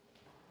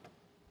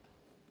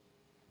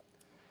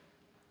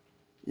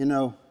You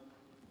know,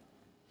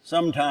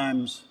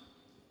 sometimes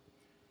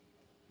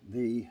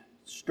the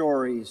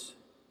stories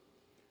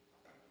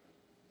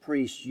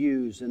priests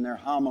use in their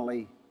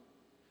homily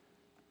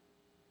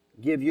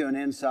give you an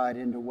insight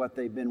into what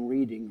they've been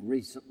reading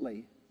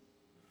recently.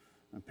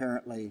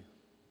 Apparently,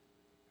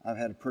 I've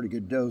had a pretty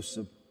good dose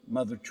of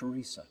Mother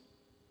Teresa.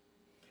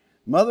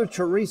 Mother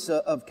Teresa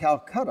of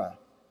Calcutta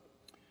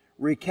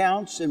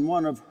recounts in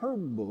one of her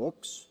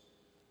books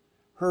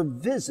her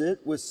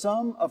visit with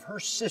some of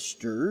her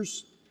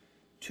sisters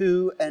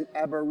to an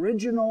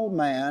Aboriginal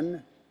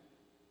man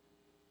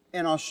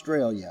in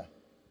Australia.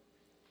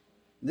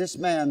 This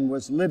man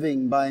was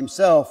living by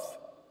himself,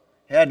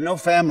 had no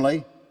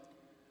family.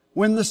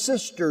 When the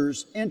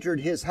sisters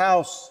entered his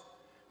house,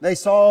 they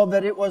saw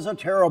that it was a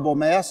terrible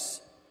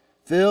mess,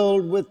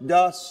 filled with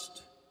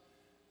dust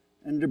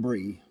and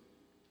debris.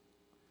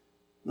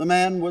 The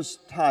man was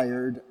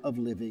tired of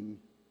living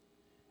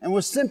and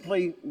was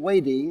simply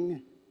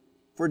waiting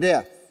for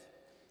death.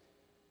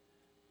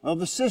 Well,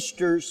 the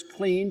sisters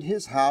cleaned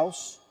his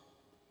house,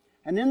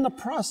 and in the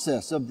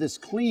process of this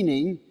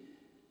cleaning,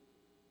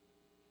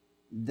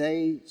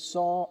 they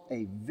saw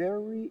a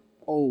very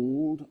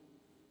old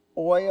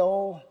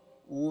oil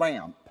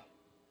lamp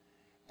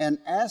and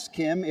asked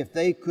him if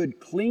they could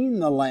clean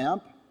the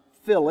lamp,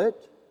 fill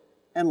it,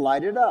 and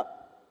light it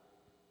up.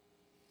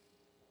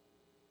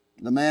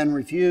 The man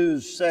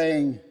refused,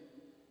 saying,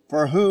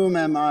 "For whom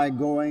am I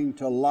going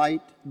to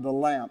light the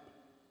lamp?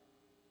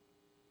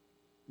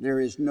 There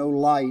is no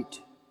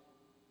light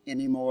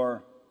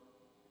anymore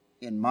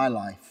in my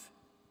life."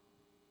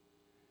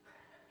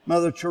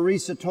 Mother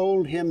Teresa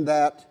told him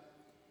that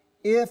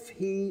if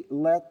he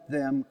let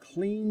them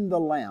clean the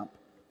lamp,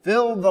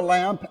 fill the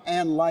lamp,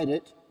 and light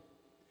it,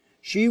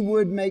 she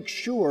would make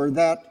sure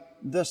that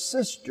the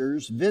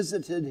sisters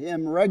visited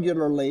him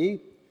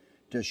regularly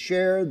to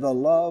share the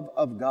love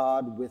of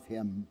God with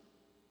him.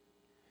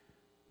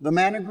 The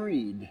man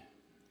agreed,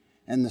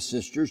 and the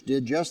sisters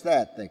did just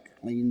that. They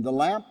cleaned the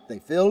lamp, they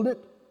filled it,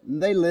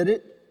 and they lit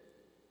it.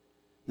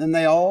 Then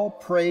they all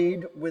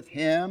prayed with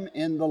him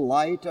in the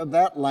light of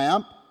that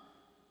lamp,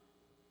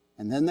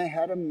 and then they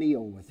had a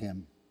meal with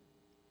him.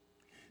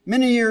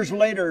 Many years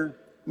later,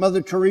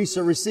 Mother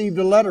Teresa received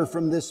a letter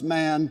from this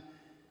man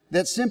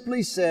that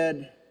simply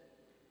said,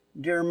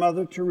 "Dear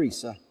Mother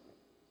Teresa,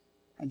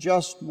 I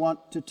just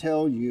want to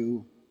tell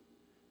you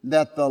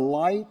that the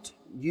light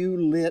you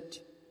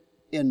lit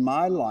in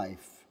my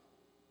life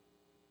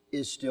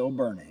is still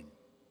burning."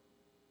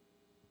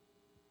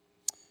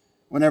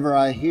 Whenever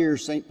I hear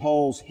St.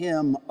 Paul's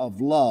hymn of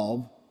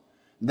love,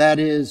 that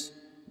is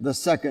the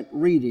second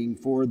reading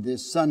for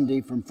this Sunday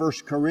from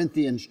 1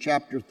 Corinthians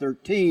chapter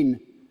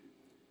 13,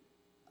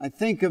 I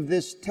think of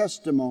this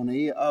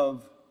testimony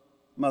of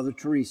Mother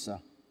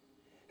Teresa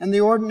and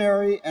the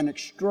ordinary and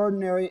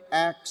extraordinary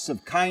acts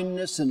of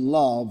kindness and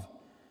love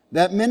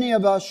that many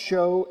of us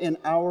show in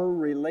our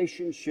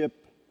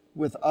relationship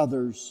with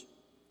others.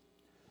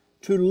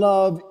 To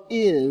love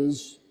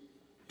is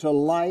to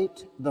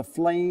light the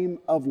flame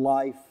of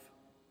life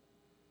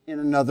in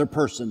another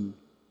person.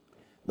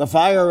 The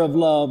fire of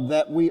love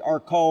that we are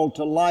called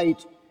to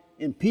light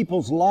in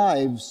people's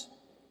lives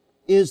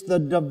is the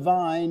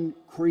divine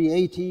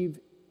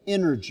creative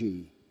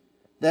energy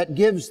that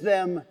gives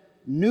them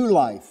new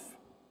life,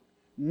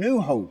 new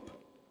hope,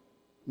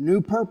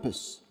 new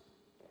purpose,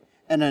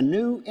 and a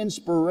new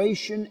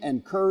inspiration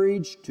and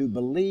courage to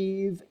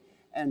believe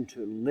and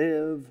to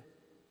live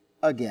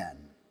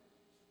again.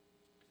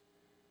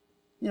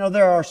 You know,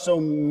 there are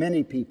so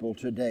many people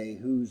today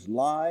whose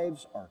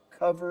lives are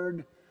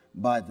covered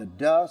by the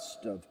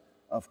dust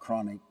of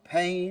chronic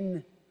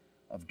pain,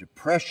 of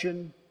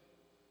depression,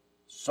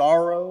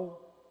 sorrow,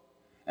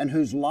 and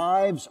whose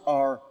lives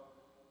are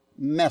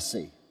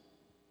messy,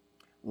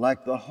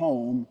 like the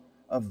home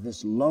of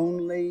this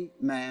lonely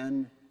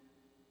man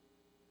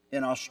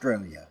in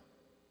Australia.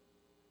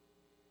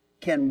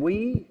 Can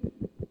we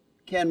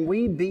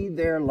be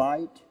their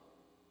light?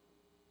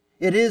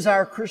 It is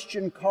our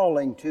Christian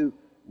calling to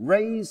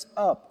raise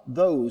up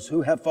those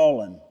who have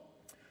fallen,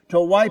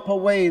 to wipe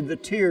away the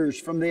tears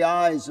from the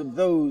eyes of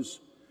those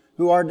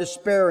who are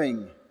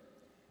despairing,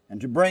 and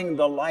to bring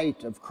the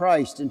light of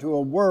Christ into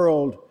a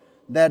world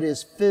that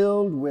is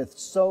filled with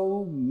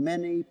so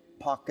many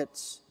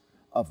pockets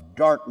of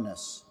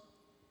darkness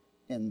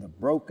in the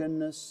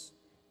brokenness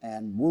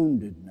and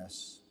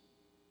woundedness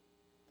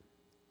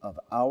of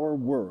our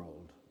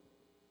world,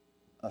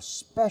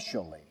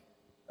 especially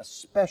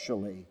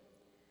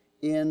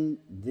in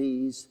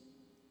these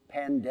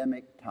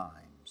pandemic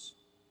times.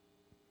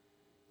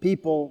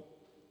 People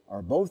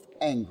are both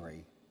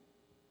angry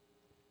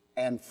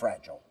and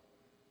fragile.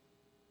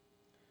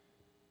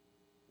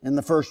 In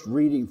the first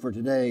reading for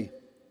today,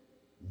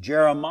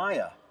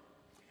 Jeremiah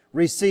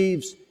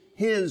receives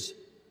his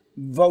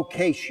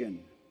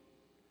vocation.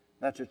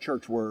 That's a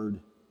church word.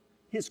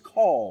 His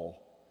call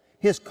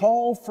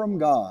from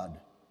God.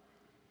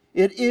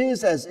 It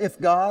is as if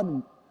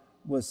God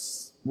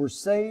were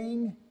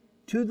saying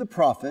to the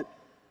prophet,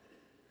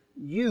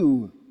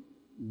 "You,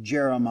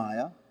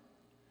 Jeremiah,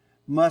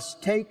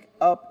 must take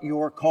up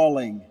your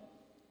calling,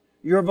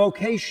 your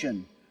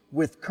vocation,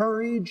 with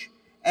courage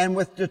and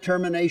with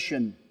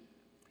determination.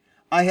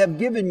 I have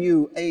given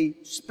you a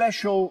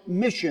special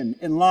mission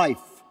in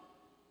life.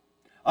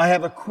 I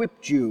have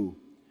equipped you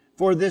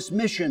for this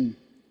mission,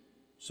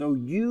 so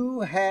you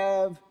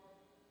have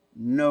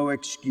no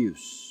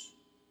excuse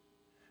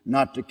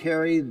not to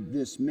carry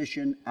this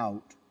mission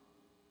out.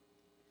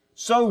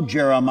 So,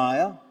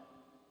 Jeremiah,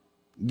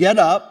 get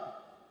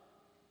up,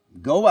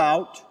 go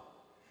out,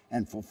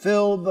 and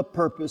fulfill the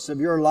purpose of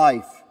your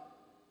life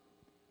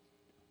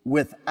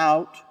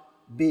without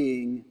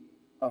being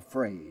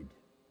afraid.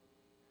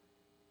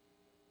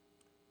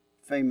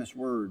 Famous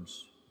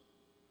words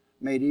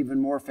made even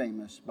more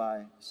famous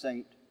by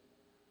Saint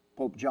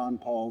Pope John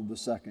Paul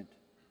II.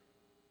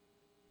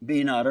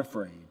 Be not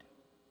afraid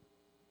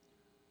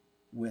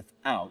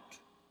without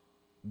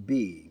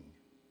being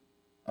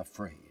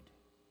afraid.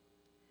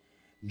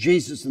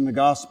 Jesus in the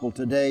gospel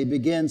today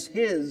begins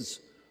his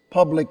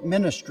public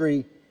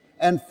ministry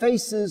and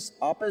faces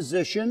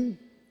opposition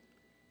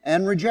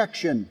and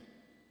rejection.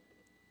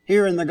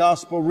 Here in the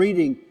gospel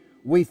reading,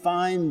 we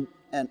find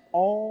an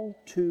all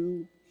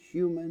too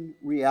human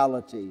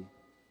reality: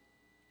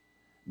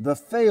 the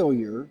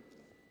failure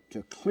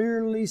to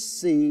clearly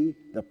see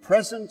the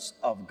presence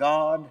of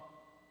God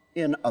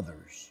in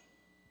others.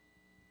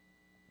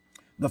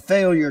 The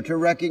failure to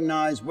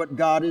recognize what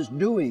God is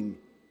doing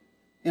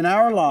in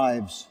our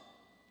lives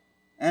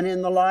and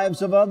in the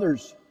lives of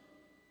others.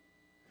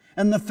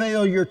 And the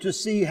failure to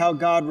see how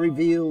God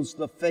reveals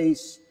the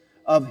face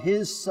of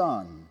His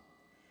Son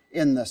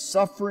in the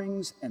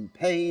sufferings and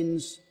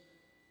pains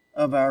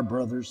of our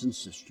brothers and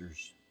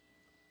sisters.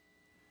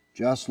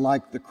 Just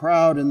like the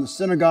crowd in the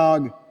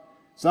synagogue,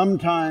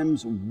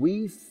 sometimes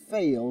we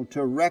fail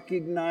to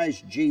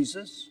recognize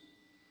Jesus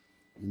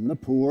in the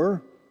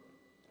poor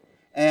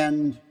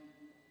and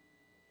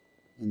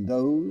in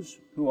those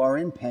who are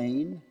in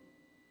pain,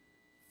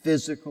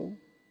 physical,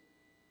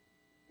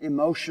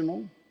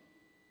 emotional,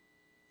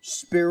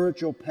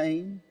 spiritual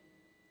pain.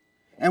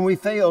 And we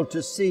fail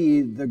to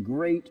see the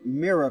great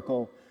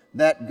miracle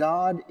that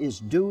God is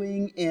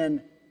doing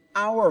in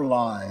our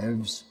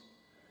lives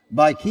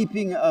by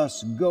keeping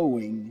us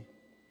going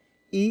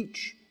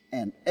each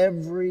and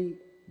every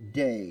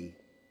day,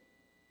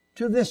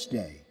 to this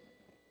day,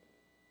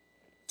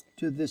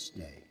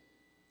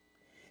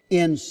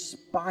 in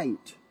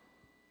spite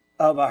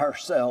of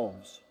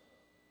ourselves,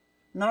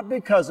 not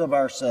because of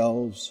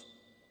ourselves,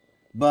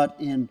 but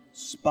in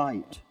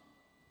spite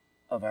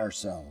of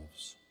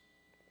ourselves.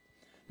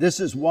 This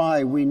is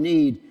why we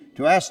need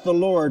to ask the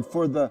Lord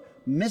for the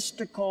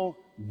mystical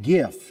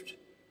gift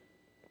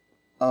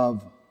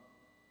of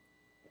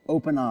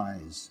open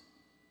eyes,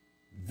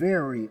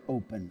 very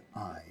open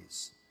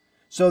eyes,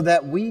 so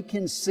that we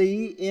can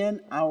see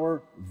in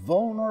our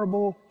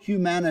vulnerable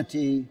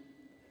humanity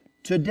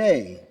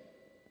today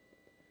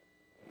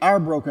our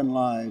broken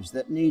lives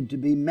that need to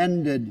be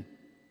mended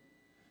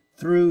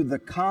through the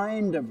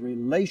kind of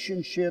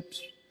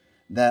relationships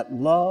that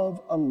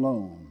love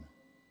alone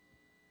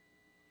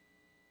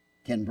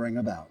can bring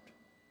about.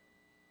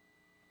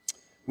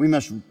 We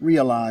must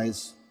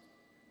realize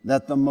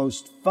that the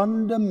most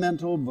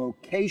fundamental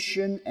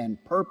vocation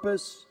and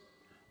purpose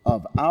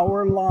of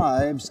our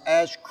lives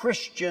as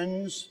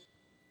Christians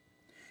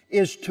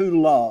is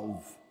to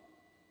love.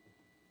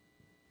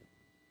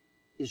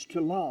 Is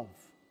to love.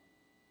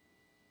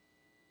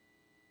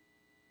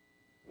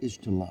 Is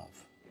to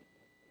love.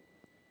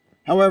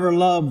 However,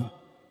 love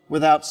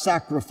without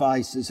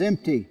sacrifice is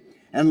empty,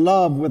 and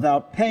love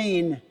without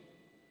pain,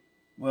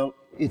 well,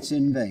 it's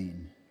in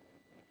vain.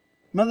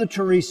 Mother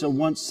Teresa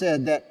once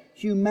said that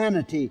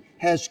humanity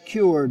has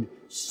cured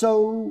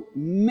so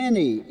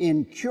many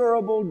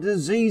incurable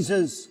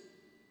diseases,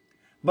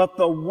 but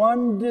the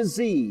one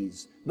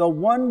disease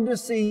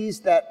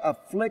that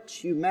afflicts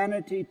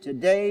humanity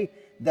today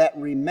that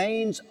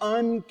remains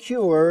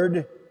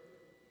uncured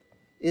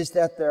is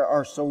that there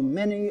are so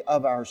many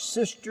of our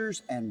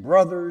sisters and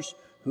brothers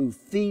who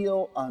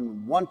feel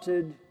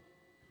unwanted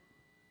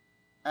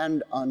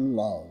and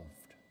unloved.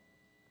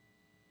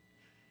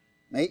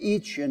 May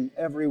each and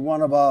every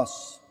one of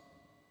us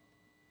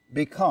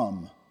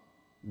become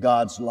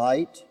God's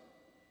light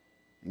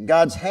and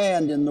God's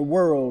hand in the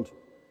world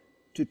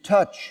to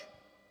touch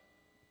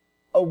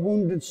a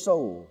wounded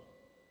soul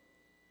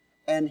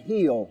and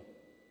heal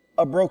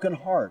a broken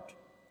heart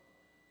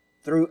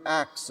through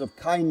acts of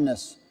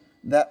kindness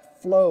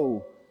that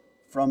flow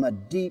from a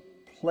deep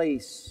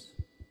place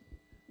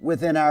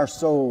within our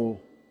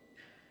soul.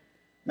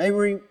 May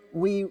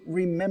we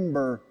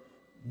remember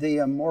the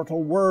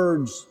immortal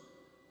words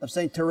of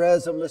St.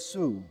 Therese of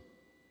Lisieux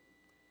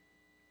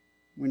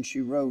when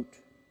she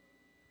wrote,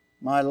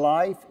 "My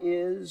life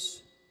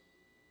is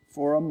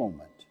for a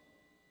moment.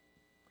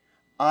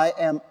 I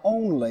am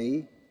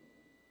only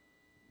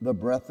the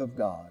breath of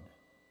God.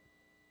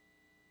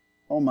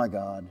 Oh my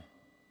God,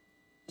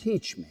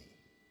 teach me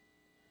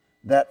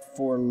that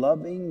for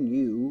loving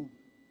you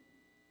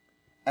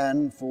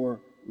and for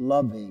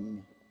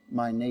loving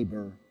my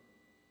neighbor,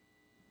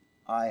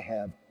 I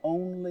have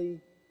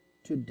only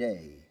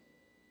today,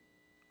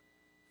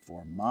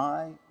 for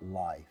my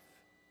life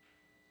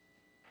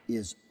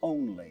is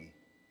only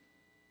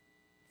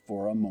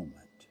for a moment.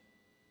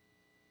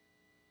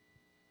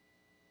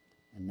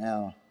 And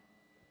now,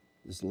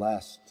 this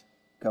last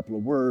couple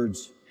of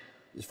words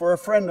is for a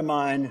friend of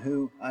mine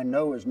who I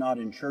know is not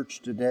in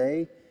church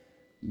today,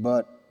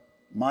 but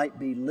might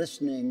be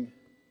listening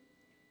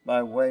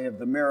by way of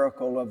the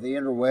miracle of the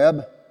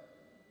interweb.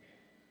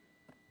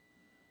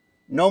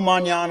 No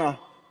mañana.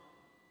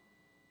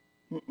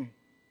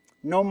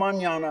 No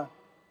mañana.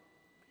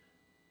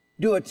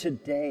 Do it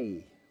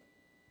today.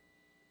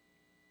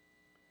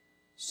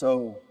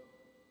 So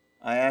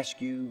I ask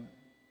you,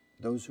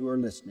 those who are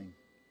listening,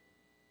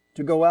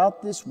 to go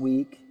out this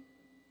week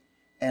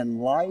and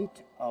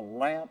light a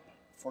lamp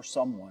for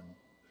someone.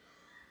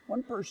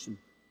 One person,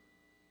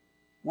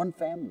 one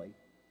family,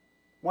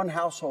 one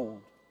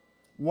household,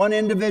 one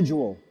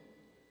individual.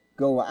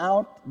 Go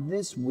out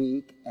this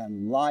week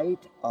and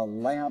light a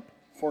lamp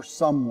for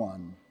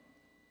someone.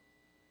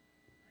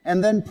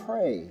 And then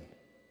pray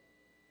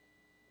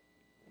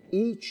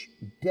each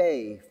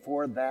day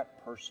for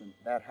that person,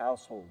 that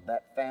household,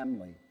 that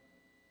family,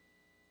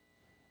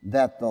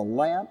 that the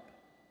lamp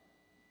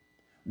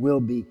will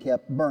be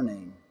kept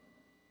burning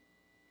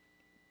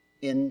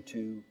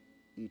into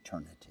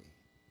eternity.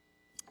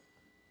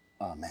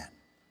 Amen.